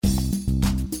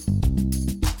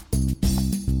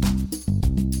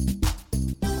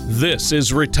This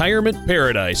is Retirement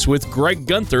Paradise with Greg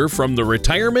Gunther from the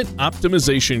Retirement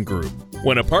Optimization Group.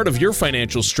 When a part of your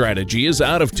financial strategy is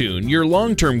out of tune, your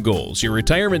long-term goals, your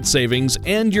retirement savings,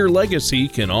 and your legacy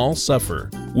can all suffer.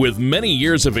 With many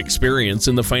years of experience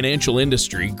in the financial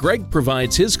industry, Greg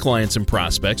provides his clients and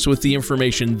prospects with the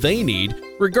information they need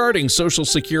regarding Social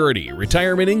Security,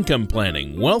 retirement income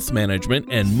planning, wealth management,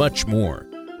 and much more.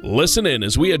 Listen in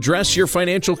as we address your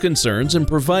financial concerns and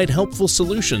provide helpful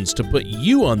solutions to put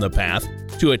you on the path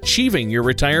to achieving your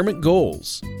retirement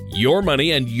goals. Your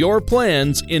money and your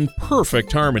plans in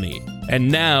perfect harmony.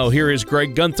 And now, here is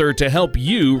Greg Gunther to help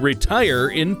you retire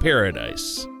in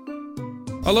paradise.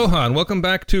 Aloha and welcome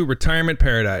back to Retirement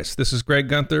Paradise. This is Greg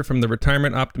Gunther from the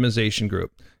Retirement Optimization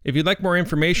Group. If you'd like more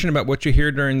information about what you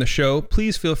hear during the show,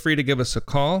 please feel free to give us a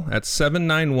call at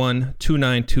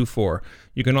 791-2924.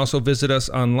 You can also visit us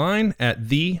online at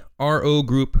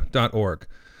therogroup.org.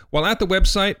 While at the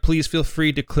website, please feel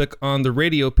free to click on the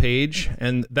radio page,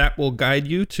 and that will guide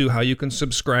you to how you can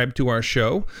subscribe to our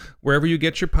show wherever you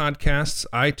get your podcasts,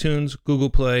 iTunes,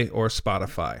 Google Play, or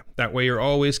Spotify. That way you're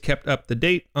always kept up to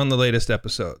date on the latest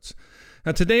episodes.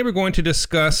 Now, today we're going to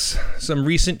discuss some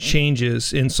recent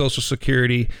changes in Social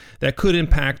Security that could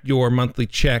impact your monthly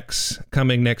checks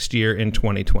coming next year in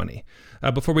 2020.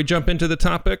 Before we jump into the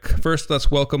topic, first let's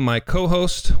welcome my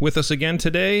co-host with us again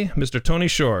today, Mr. Tony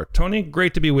Shore. Tony,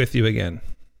 great to be with you again.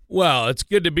 Well, it's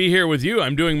good to be here with you.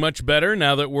 I'm doing much better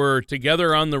now that we're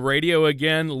together on the radio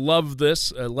again. Love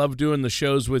this. I love doing the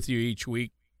shows with you each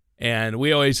week, and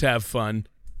we always have fun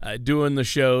doing the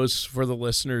shows for the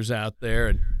listeners out there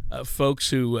and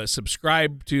folks who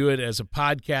subscribe to it as a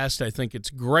podcast. I think it's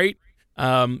great.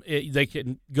 They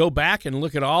can go back and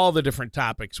look at all the different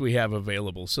topics we have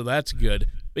available, so that's good.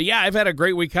 But yeah, I've had a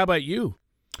great week. How about you?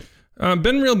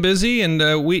 Been real busy,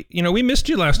 and we missed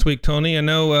you last week, Tony. I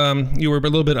know you were a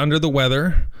little bit under the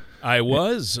weather. I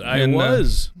was.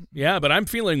 Yeah, but I'm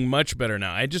feeling much better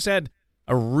now. I just had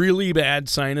a really bad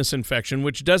sinus infection,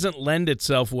 which doesn't lend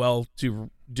itself well to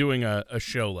doing a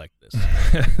show like this.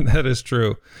 That is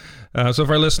true. So if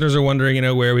our listeners are wondering,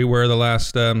 where we were the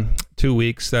last 2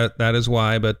 weeks, that is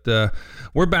why. But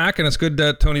we're back, and it's good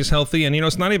that Tony's healthy. And,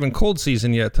 it's not even cold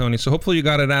season yet, Tony. So hopefully you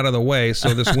got it out of the way.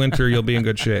 So this winter you'll be in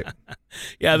good shape.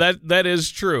 Yeah, that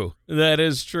is true. That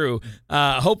is true.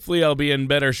 Hopefully I'll be in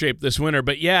better shape this winter.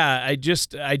 But yeah, I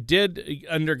did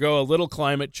undergo a little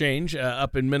climate change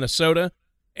up in Minnesota,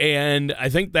 and I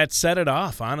think that set it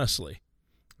off, honestly.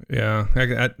 Yeah,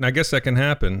 I guess that can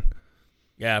happen.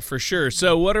 Yeah, for sure.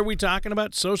 So what are we talking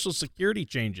about? Social Security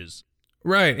changes.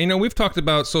 Right. We've talked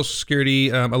about Social Security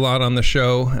a lot on the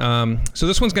show. So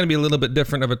this one's going to be a little bit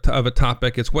different of a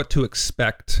topic. It's what to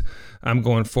expect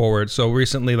going forward. So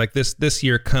recently, like this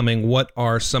year coming, what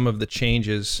are some of the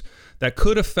changes that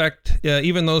could affect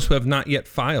even those who have not yet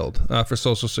filed for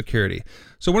Social Security?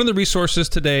 So one of the resources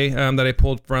today that I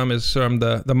pulled from is from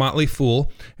the Motley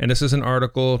Fool, and this is an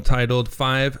article titled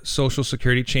 5 Social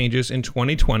Security Changes in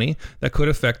 2020 that could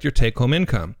affect your take-home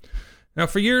income. Now,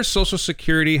 for years, Social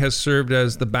Security has served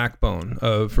as the backbone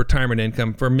of retirement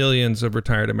income for millions of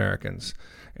retired Americans.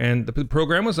 And the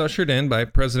program was ushered in by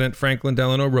President Franklin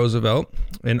Delano Roosevelt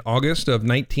in August of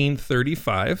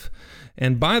 1935.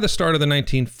 And by the start of the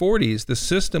 1940s, the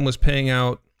system was paying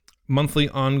out monthly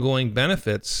ongoing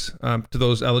benefits to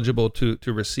those eligible to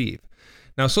receive.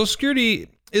 Now, Social Security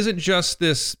isn't just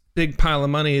this big pile of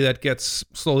money that gets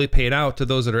slowly paid out to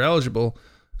those that are eligible.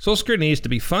 Social Security needs to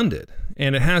be funded,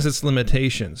 and it has its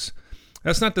limitations.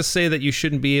 That's not to say that you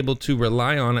shouldn't be able to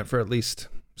rely on it for at least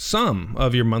some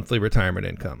of your monthly retirement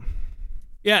income.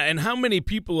 Yeah, and how many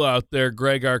people out there,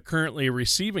 Greg, are currently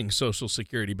receiving Social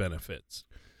Security benefits?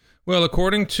 Well,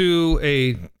 according to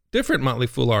a different Motley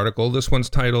Fool article, this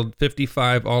one's titled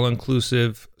 55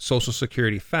 All-Inclusive Social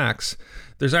Security Facts,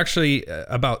 there's actually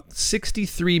about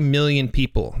 63 million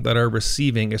people that are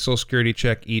receiving a Social Security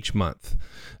check each month.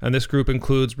 And this group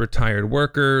includes retired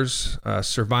workers,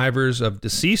 survivors of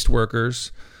deceased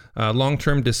workers,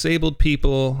 long-term disabled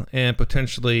people, and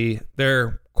potentially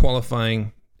their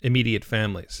qualifying immediate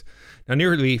families. Now,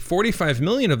 nearly 45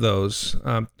 million of those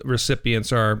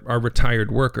recipients are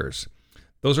retired workers.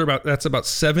 That's about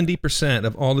 70%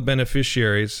 of all the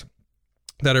beneficiaries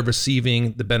that are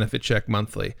receiving the benefit check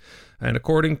monthly. And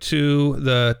according to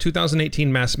the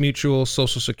 2018 MassMutual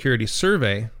Social Security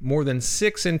Survey, more than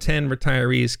 6 in 10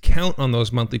 retirees count on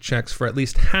those monthly checks for at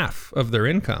least half of their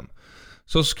income.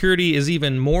 Social Security is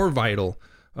even more vital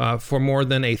for more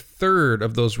than a third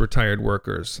of those retired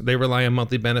workers. They rely on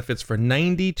monthly benefits for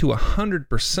 90 to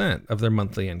 100% of their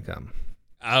monthly income.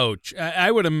 Ouch.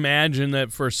 I would imagine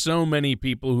that for so many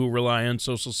people who rely on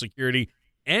Social Security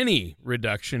any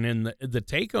reduction in the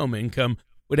take-home income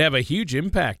would have a huge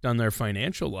impact on their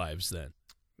financial lives then.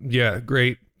 Yeah,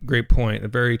 great point.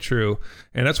 Very true.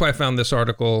 And that's why I found this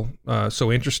article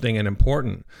so interesting and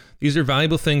important. These are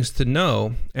valuable things to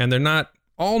know, and they're not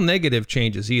all negative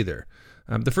changes either.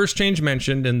 The first change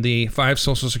mentioned in the 5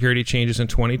 Social Security changes in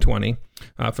 2020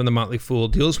 from the Motley Fool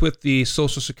deals with the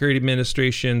Social Security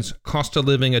Administration's cost of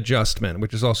living adjustment,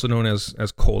 which is also known as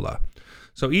COLA.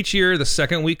 So each year, the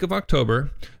second week of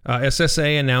October,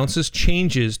 SSA announces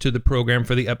changes to the program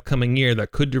for the upcoming year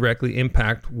that could directly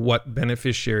impact what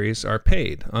beneficiaries are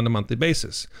paid on a monthly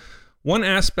basis. One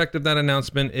aspect of that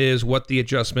announcement is what the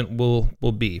adjustment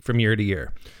will be from year to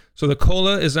year. So the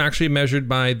COLA is actually measured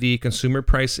by the Consumer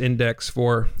Price Index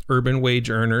for urban wage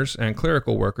earners and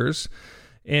clerical workers.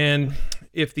 And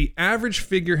if the average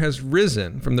figure has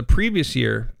risen from the previous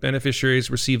year, beneficiaries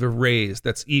receive a raise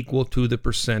that's equal to the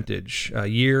percentage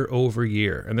year over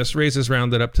year. And this raise is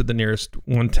rounded up to the nearest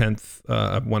 1/10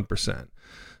 of 1%.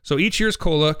 So each year's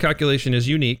COLA calculation is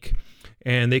unique,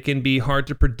 and they can be hard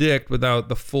to predict without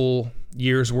the full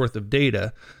year's worth of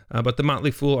data. But the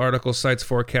Motley Fool article cites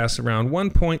forecasts around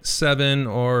 1.7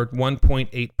 or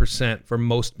 1.8% for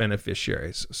most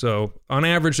beneficiaries. So on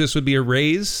average, this would be a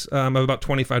raise of about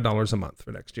 $25 a month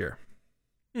for next year.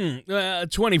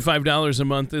 $25 a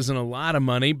month isn't a lot of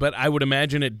money, but I would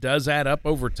imagine it does add up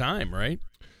over time, right?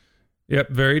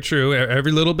 Yep, very true.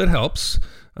 Every little bit helps.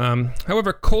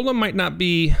 However, COLA might not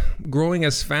be growing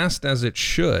as fast as it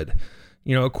should.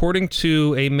 You know, according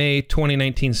to a May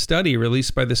 2019 study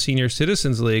released by the Senior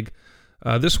Citizens League,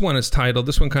 this one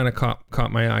kind of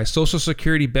caught my eye. Social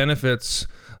Security benefits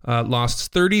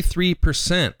lost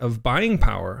 33% of buying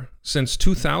power since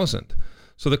 2000.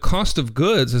 So the cost of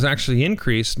goods has actually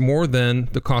increased more than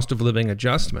the cost of living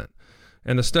adjustment.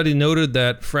 And the study noted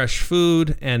that fresh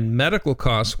food and medical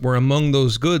costs were among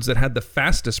those goods that had the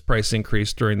fastest price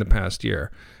increase during the past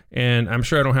year. And I'm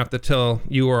sure I don't have to tell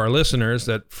you or our listeners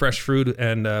that fresh food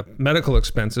and medical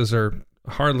expenses are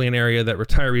hardly an area that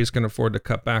retirees can afford to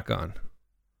cut back on.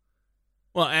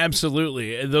 Well,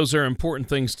 absolutely. Those are important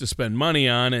things to spend money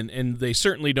on, and they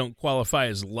certainly don't qualify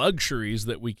as luxuries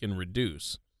that we can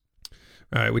reduce.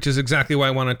 All right, which is exactly why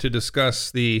I wanted to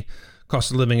discuss the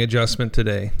cost of living adjustment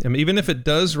today. I mean, even if it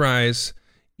does rise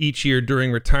each year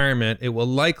during retirement, it will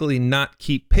likely not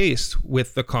keep pace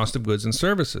with the cost of goods and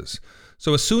services.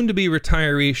 So a soon-to-be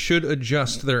retiree should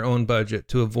adjust their own budget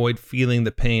to avoid feeling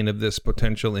the pain of this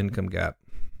potential income gap.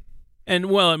 And,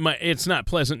 well, it's not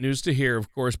pleasant news to hear,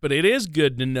 of course, but it is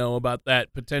good to know about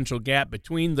that potential gap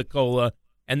between the COLA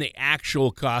and the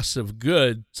actual costs of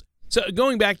goods. So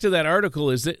going back to that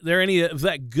article, is there any of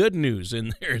that good news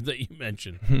in there that you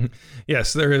mentioned?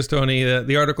 Yes, there is, Tony.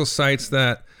 The article cites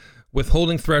that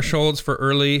withholding thresholds for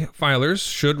early filers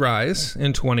should rise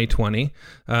in 2020.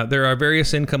 There are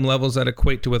various income levels that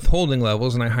equate to withholding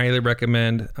levels, and I highly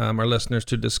recommend our listeners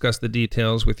to discuss the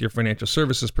details with your financial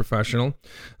services professional.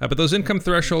 But those income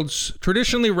thresholds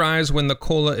traditionally rise when the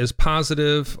COLA is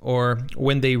positive or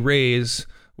when they raise,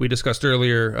 we discussed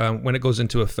earlier, when it goes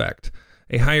into effect.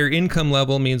 A higher income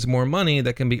level means more money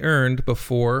that can be earned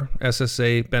before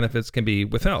SSA benefits can be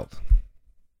withheld.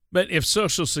 But if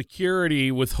Social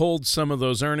Security withholds some of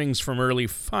those earnings from early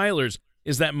filers,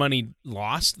 is that money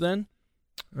lost then?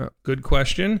 Good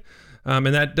question. And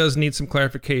that does need some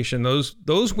clarification.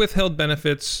 Those withheld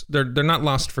benefits, they're not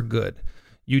lost for good.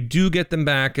 You do get them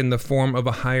back in the form of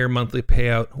a higher monthly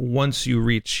payout once you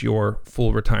reach your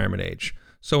full retirement age.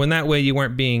 So in that way, you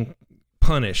aren't being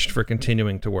punished for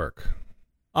continuing to work.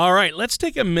 All right, let's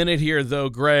take a minute here, though,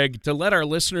 Greg, to let our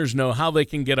listeners know how they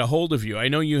can get a hold of you. I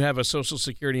know you have a Social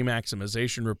Security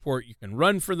maximization report you can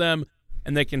run for them,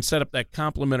 and they can set up that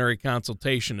complimentary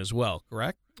consultation as well,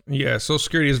 correct? Yeah, Social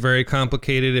Security is very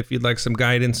complicated. If you'd like some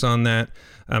guidance on that,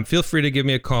 feel free to give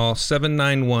me a call,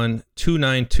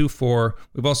 791-2924.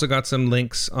 We've also got some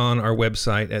links on our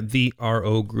website at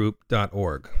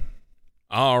therogroup.org.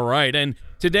 All right, and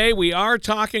today we are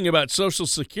talking about Social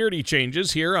Security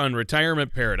changes here on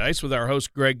Retirement Paradise with our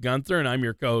host, Greg Gunther, and I'm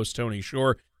your co-host, Tony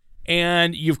Shore.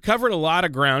 And you've covered a lot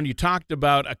of ground. You talked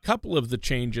about a couple of the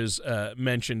changes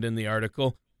mentioned in the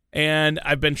article, and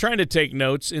I've been trying to take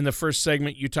notes. In the first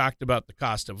segment, you talked about the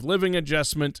cost of living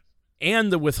adjustment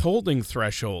and the withholding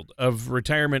threshold of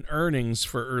retirement earnings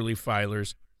for early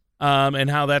filers, and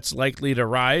how that's likely to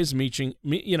rise, and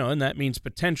that means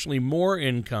potentially more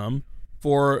income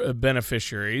for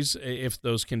beneficiaries if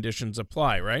those conditions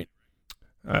apply, right?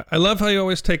 I love how you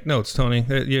always take notes, Tony.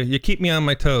 You keep me on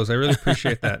my toes. I really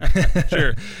appreciate that.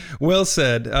 Sure. Well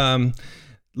said.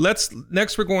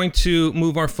 Next, we're going to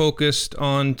move our focus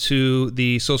on to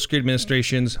the Social Security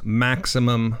Administration's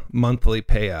maximum monthly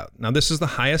payout. Now, this is the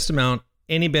highest amount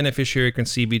any beneficiary can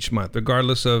receive each month,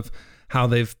 regardless of how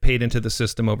they've paid into the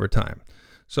system over time.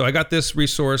 So I got this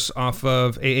resource off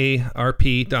of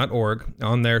aarp.org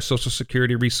on their Social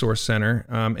Security Resource Center,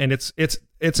 and it's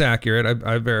accurate.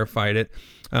 I've verified it.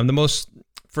 The most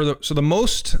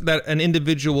that an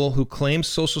individual who claims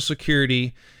Social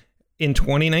Security in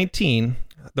 2019,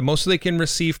 the most they can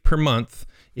receive per month,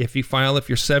 if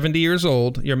you're 70 years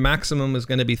old, your maximum is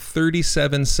going to be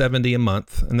 $37.70 a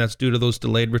month, and that's due to those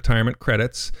delayed retirement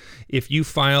credits. If you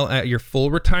file at your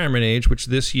full retirement age, which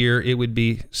this year it would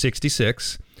be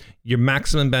 66, your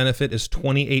maximum benefit is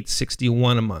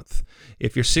 $28.61 a month.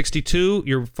 If you're 62,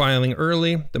 you're filing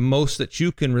early, the most that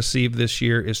you can receive this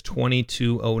year is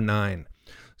 $22.09.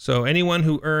 So anyone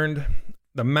who earned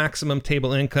the maximum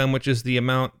table income, which is the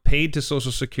amount paid to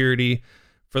Social Security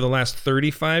for the last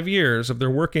 35 years of their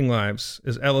working lives,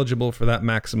 is eligible for that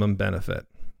maximum benefit.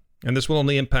 And this will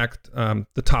only impact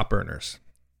the top earners.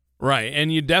 Right.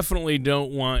 And you definitely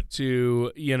don't want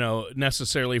to,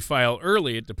 necessarily file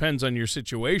early. It depends on your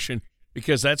situation,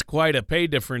 because that's quite a pay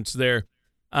difference there.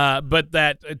 But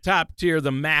that top tier,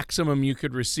 the maximum you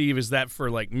could receive, is that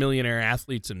for like millionaire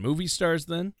athletes and movie stars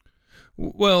then?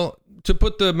 Well, to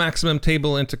put the maximum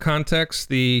table into context,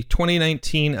 the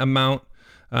 2019 amount,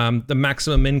 the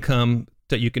maximum income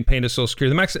that you can pay into Social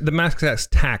Security, the max that's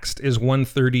taxed is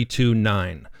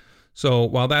 $132,900. So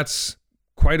while that's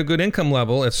quite a good income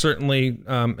level, it certainly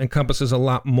encompasses a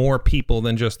lot more people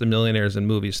than just the millionaires and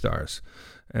movie stars.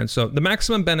 And so the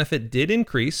maximum benefit did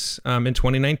increase in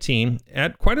 2019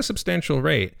 at quite a substantial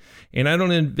rate. And I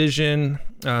don't envision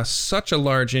such a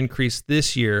large increase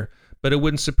this year, but it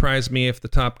wouldn't surprise me if the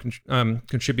top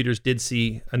contributors did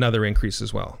see another increase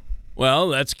as well. Well,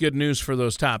 that's good news for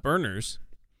those top earners.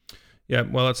 Yeah,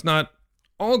 well, it's not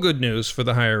all good news for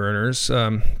the higher earners.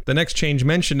 The next change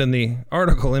mentioned in the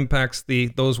article impacts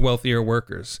those wealthier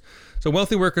workers. So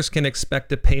wealthy workers can expect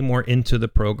to pay more into the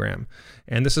program,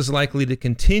 and this is likely to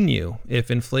continue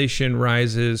if inflation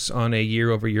rises on a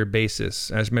year-over-year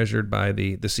basis, as measured by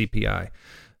the CPI.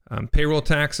 Payroll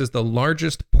tax is the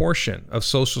largest portion of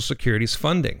Social Security's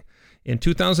funding. In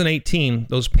 2018,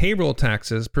 those payroll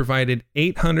taxes provided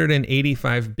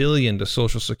 $885 billion to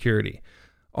Social Security.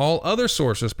 All other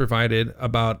sources provided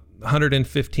about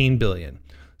 $115 billion.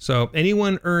 So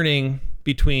anyone earning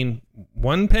between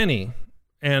 1 penny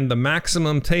and the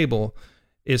maximum table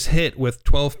is hit with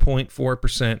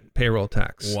 12.4% payroll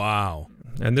tax. Wow.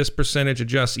 And this percentage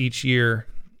adjusts each year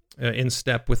in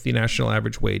step with the National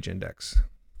Average Wage Index.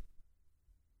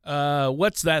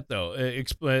 What's that, though?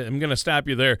 I'm going to stop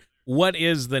you there. What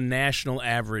is the National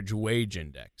Average Wage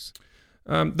Index?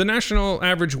 The National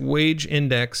Average Wage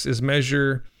Index is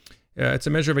it's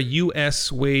a measure of a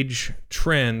U.S. wage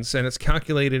trends, and it's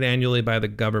calculated annually by the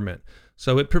government.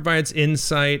 So it provides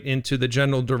insight into the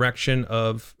general direction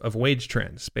of wage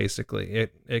trends, basically.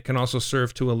 It can also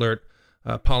serve to alert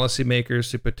policymakers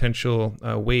to potential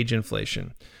wage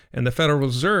inflation. And the Federal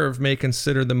Reserve may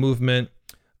consider the movement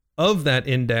of that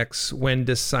index when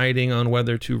deciding on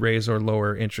whether to raise or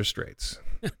lower interest rates.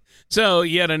 So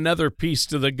yet another piece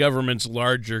to the government's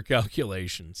larger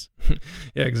calculations.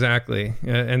 Yeah, exactly.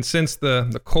 And since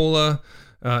the COLA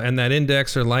and that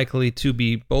index are likely to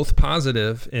be both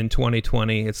positive in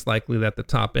 2020, it's likely that the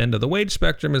top end of the wage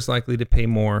spectrum is likely to pay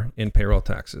more in payroll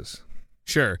taxes.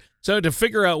 Sure. So to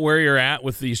figure out where you're at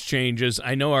with these changes,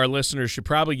 I know our listeners should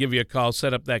probably give you a call,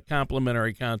 set up that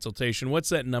complimentary consultation. What's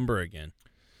that number again?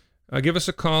 Give us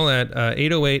a call at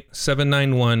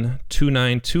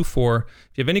 808-791-2924. If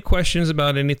you have any questions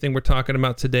about anything we're talking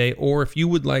about today, or if you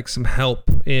would like some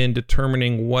help in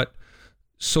determining what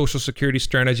Social Security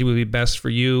strategy would be best for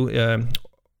you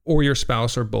or your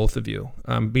spouse or both of you,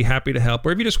 be happy to help.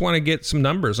 Or if you just want to get some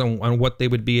numbers on what they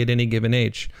would be at any given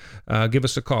age, give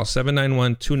us a call,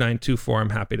 791-2924. I'm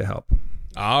happy to help.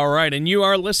 All right, and you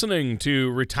are listening to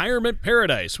Retirement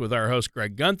Paradise with our host,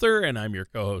 Greg Gunther, and I'm your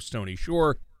co-host, Tony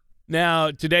Shore. Now,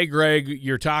 today, Greg,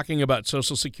 you're talking about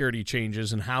Social Security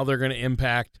changes and how they're going to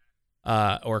impact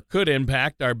or could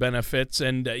impact our benefits.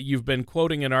 And you've been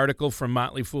quoting an article from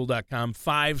motleyfool.com,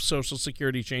 5 Social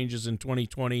Security changes in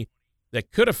 2020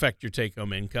 that could affect your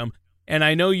take-home income. And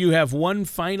I know you have one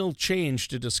final change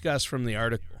to discuss from the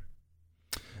article.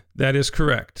 That is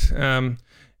correct. And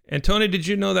Tony, did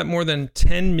you know that more than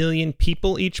 10 million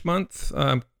people each month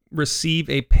receive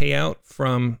a payout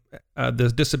from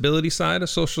the disability side of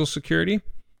Social Security?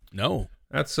 No.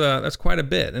 That's quite a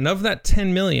bit. And of that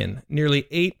 10 million, nearly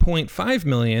 8.5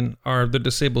 million are the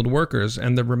disabled workers,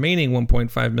 and the remaining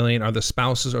 1.5 million are the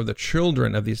spouses or the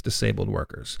children of these disabled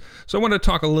workers. So I want to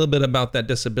talk a little bit about that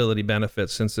disability benefit,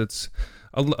 since it's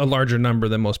a larger number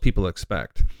than most people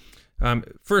expect.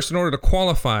 First, in order to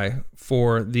qualify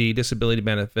for the disability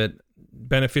benefit,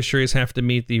 beneficiaries have to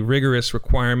meet the rigorous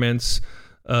requirements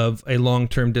of a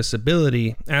long-term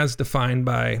disability as defined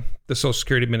by the Social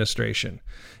Security Administration.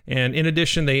 And in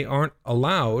addition, they aren't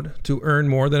allowed to earn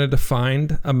more than a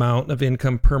defined amount of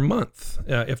income per month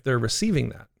if they're receiving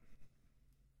that.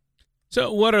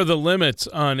 So what are the limits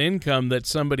on income that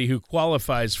somebody who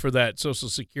qualifies for that Social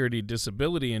Security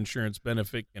disability insurance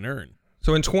benefit can earn?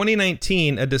 So in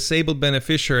 2019, a disabled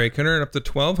beneficiary can earn up to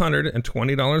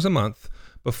 $1,220 a month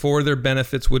before their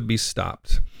benefits would be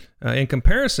stopped. In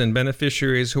comparison,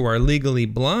 beneficiaries who are legally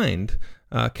blind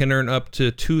can earn up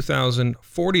to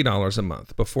 $2,040 a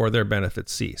month before their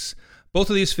benefits cease. Both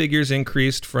of these figures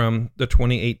increased from the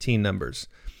 2018 numbers.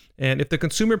 And if the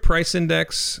Consumer Price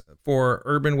Index for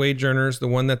urban wage earners, the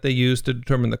one that they use to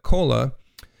determine the COLA,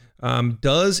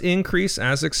 does increase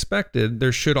as expected,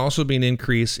 there should also be an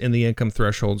increase in the income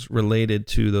thresholds related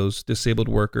to those disabled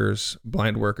workers,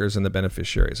 blind workers, and the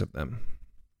beneficiaries of them.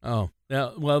 Oh,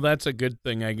 well, that's a good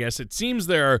thing, I guess. It seems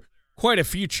there are quite a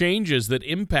few changes that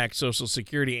impact Social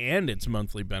Security and its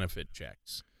monthly benefit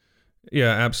checks. Yeah,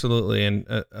 absolutely.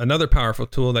 And another powerful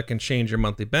tool that can change your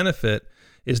monthly benefit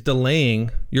is delaying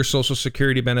your Social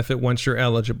Security benefit once you're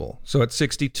eligible. So at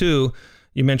 62,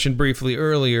 you mentioned briefly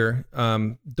earlier,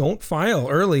 don't file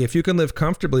early. If you can live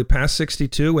comfortably past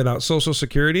 62 without Social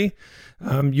Security,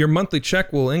 your monthly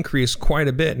check will increase quite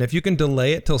a bit. And if you can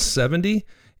delay it till 70,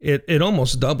 it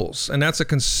almost doubles. And that's a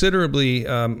considerably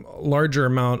larger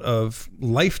amount of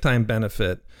lifetime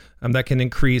benefit that can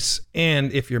increase.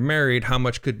 And if you're married, how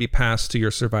much could be passed to your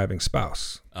surviving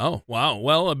spouse? Oh, wow.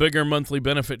 Well, a bigger monthly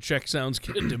benefit check sounds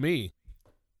good to me.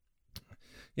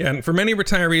 Yeah, and for many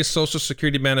retirees, Social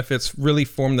Security benefits really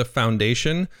form the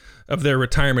foundation of their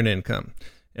retirement income.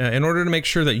 In order to make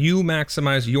sure that you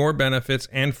maximize your benefits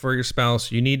and for your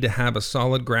spouse, you need to have a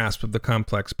solid grasp of the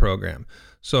complex program.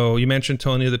 So you mentioned,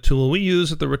 Tony, the tool we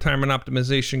use at the Retirement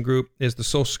Optimization Group is the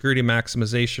Social Security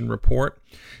Maximization Report.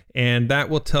 And that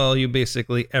will tell you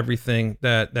basically everything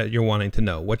that you're wanting to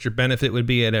know. What your benefit would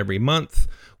be at every month,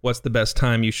 what's the best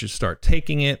time you should start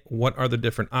taking it, what are the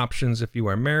different options if you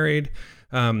are married,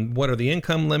 what are the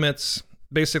income limits.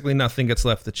 Basically, nothing gets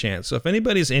left to chance. So if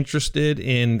anybody's interested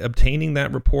in obtaining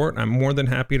that report, I'm more than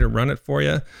happy to run it for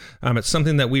you. It's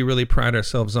something that we really pride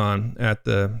ourselves on at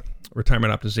the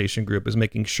Retirement Optimization Group, is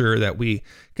making sure that we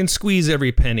can squeeze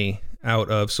every penny out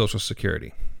of Social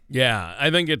Security. Yeah,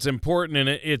 I think it's important, and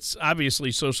it's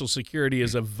obviously Social Security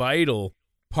is a vital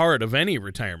part of any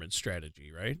retirement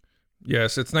strategy, right?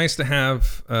 Yes, it's nice to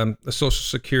have a Social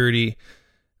Security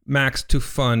max to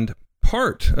fund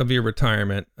part of your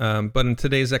retirement, but in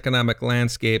today's economic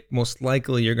landscape, most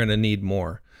likely you're going to need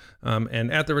more.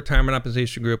 And at the Retirement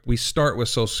Optimization Group, we start with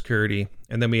Social Security,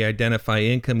 and then we identify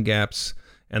income gaps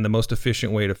and the most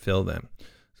efficient way to fill them.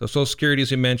 So Social Security,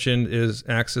 as you mentioned,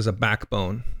 acts as a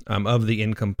backbone of the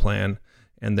income plan,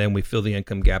 and then we fill the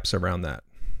income gaps around that.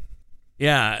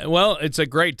 Yeah, well, it's a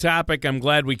great topic. I'm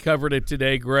glad we covered it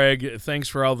today, Greg. Thanks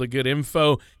for all the good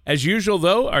info. As usual,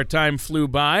 though, our time flew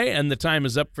by, and the time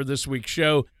is up for this week's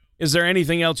show. Is there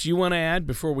anything else you want to add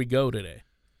before we go today?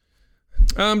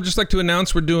 Just like to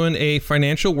announce we're doing a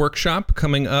financial workshop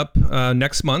coming up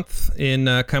next month in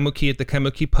Kaimuki at the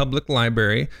Kaimuki Public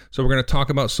Library. So we're going to talk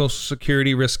about Social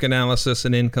Security risk analysis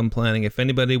and income planning. If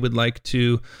anybody would like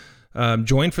to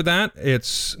join for that,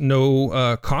 it's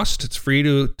no cost. It's free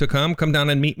to come down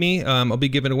and meet me. I'll be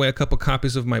giving away a couple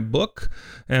copies of my book,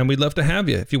 and we'd love to have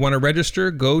you. If you want to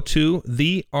register, go to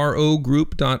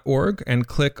therogroup.org and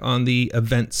click on the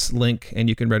events link, and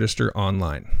you can register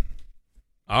online.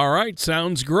 All right,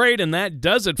 sounds great, and that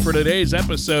does it for today's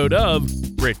episode of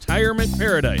Retirement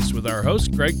Paradise with our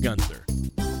host, Greg Gunther.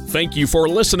 Thank you for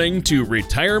listening to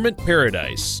Retirement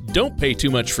Paradise. Don't pay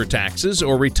too much for taxes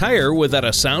or retire without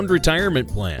a sound retirement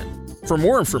plan. For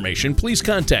more information, please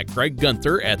contact Greg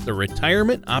Gunther at the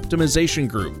Retirement Optimization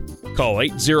Group. Call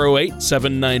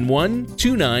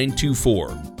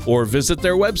 808-791-2924 or visit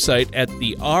their website at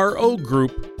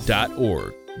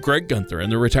therogroup.org. Greg Gunther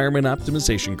and the Retirement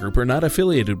Optimization Group are not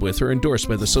affiliated with or endorsed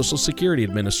by the Social Security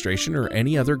Administration or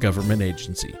any other government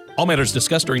agency. All matters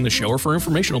discussed during the show are for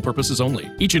informational purposes only.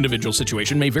 Each individual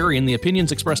situation may vary, and the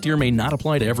opinions expressed here may not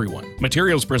apply to everyone.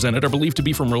 Materials presented are believed to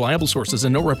be from reliable sources,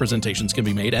 and no representations can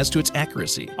be made as to its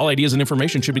accuracy. All ideas and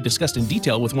information should be discussed in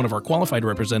detail with one of our qualified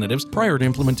representatives prior to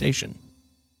implementation.